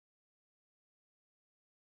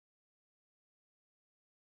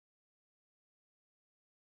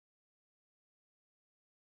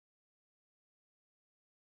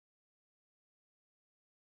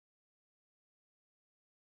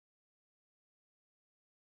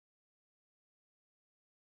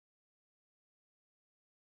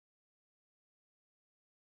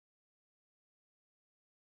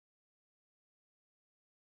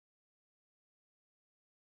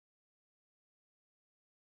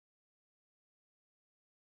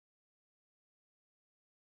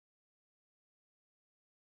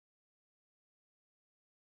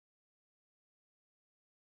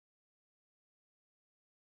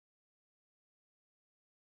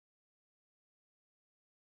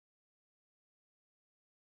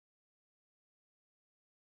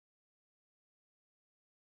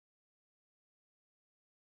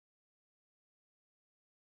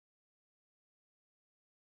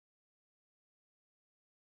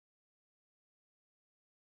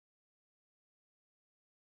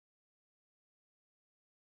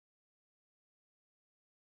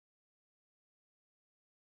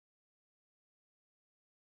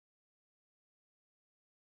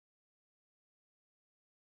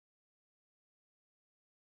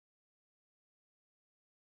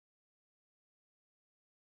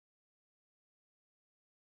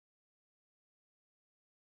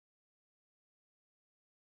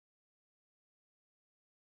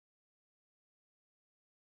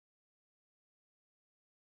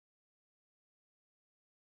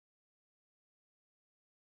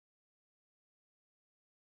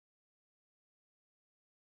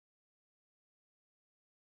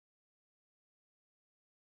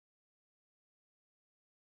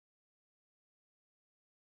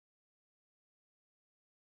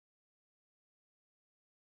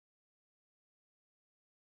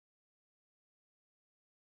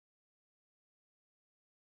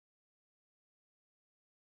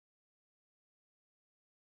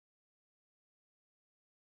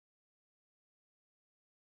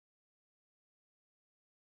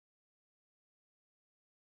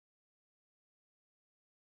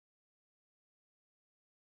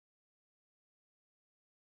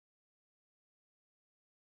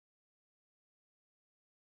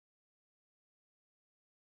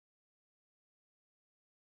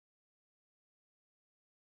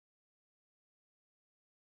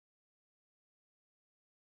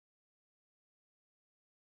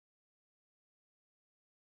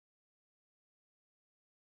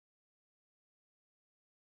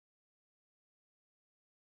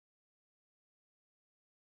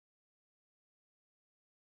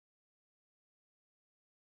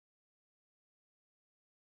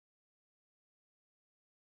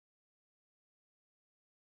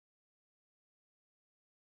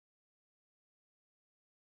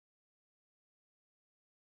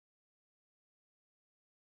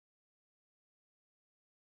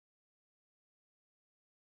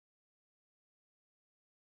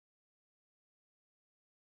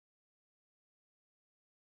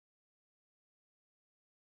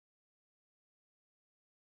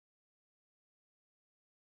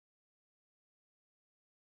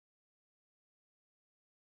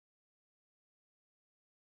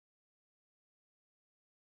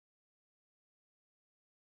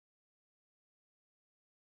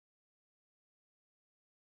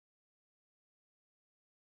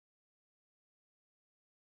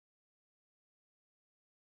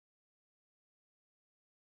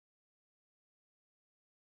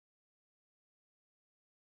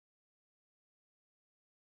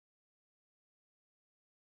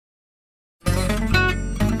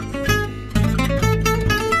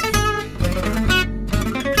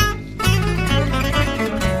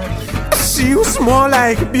was more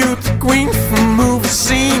like a beauty queen from a movie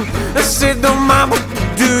scene. I said, "Oh mama,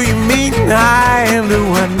 do you mean I am the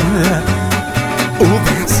one who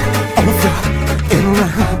dance over and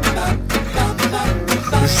round?"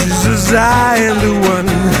 She says, "I am the one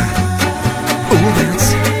who dance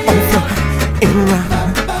over and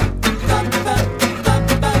round."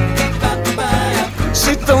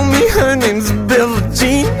 She told me her name's Billie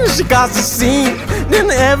Jean. She caused a scene. Then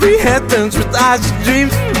every head turns with eyes. She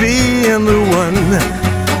dreams of being the one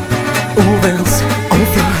who dance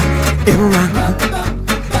over and round.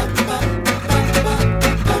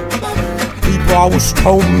 People always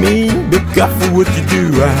told me, be careful what you do.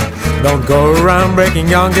 Don't go around breaking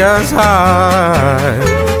young girls' heart.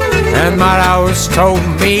 And my always told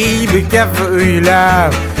me, be careful who you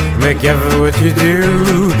love. Be careful what you do,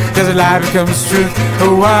 'cause a lie becomes truth.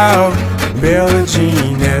 Oh wow, Billie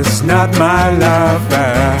Jean is not my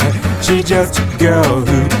lover. She's just a girl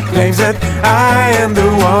who claims that I am the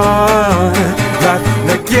one. But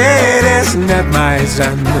the kid is not my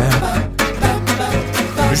son.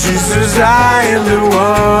 She says I am the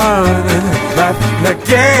one, but the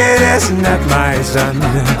kid is not my son.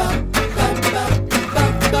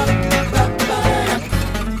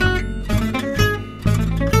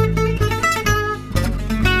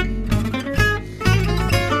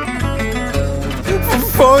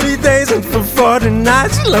 For 40 days and for 40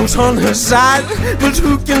 nights, love's on her side. But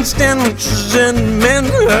who can stand when she's in men,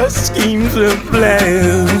 her schemes, her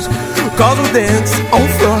plans? 'Cause we dance on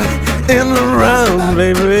floor in the round,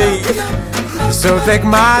 baby. So take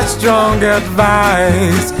my strong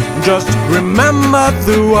advice. Just remember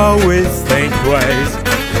to always think twice.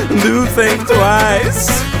 Do think twice.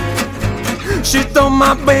 She thought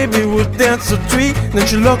my baby would dance a treat. Then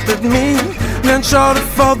she looked at me. Then shot a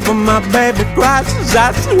fall for my baby cries. His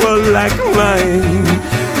eyes were like mine.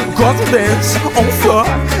 'Cause we dance on floor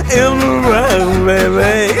in the round,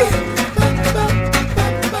 baby.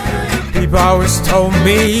 People always told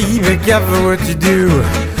me, be careful what you do.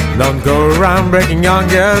 Don't go around breaking young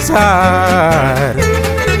girls' heart.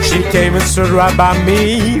 She came and stood right by me,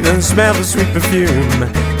 then smelled the sweet perfume.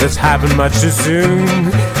 This happened much too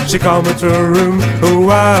soon. She called me to her room. Oh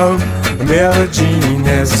wow, Billie Jean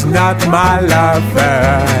is not my lover.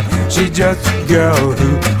 She's just a girl who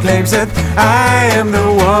claims that I am the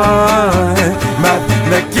one. But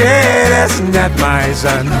the kid is not my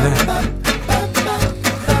son.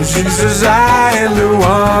 She says I am the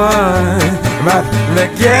one, but the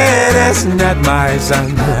kid is not my son.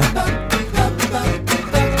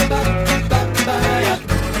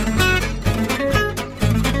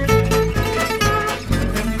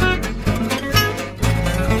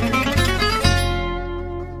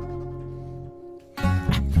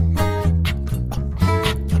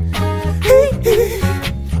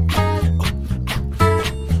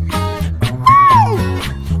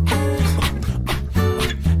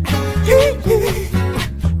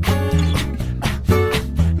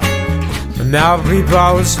 Now people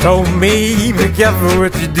always told me, be careful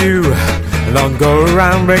what you do. Don't go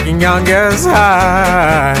around breaking young girls'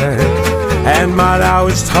 heart. And mother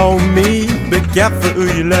always told me, be careful who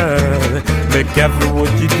you love. Be careful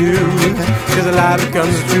what you do, 'cause a lie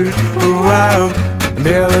becomes the truth. Oh wow,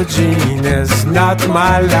 Billie Jean is not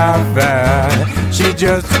my lover. She's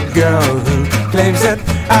just a girl who claims that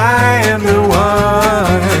I am the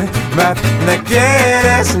one. But the kid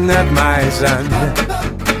is not my son.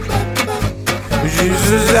 She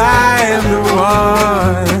says I am the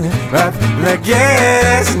one, but the kid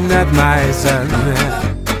is not my son.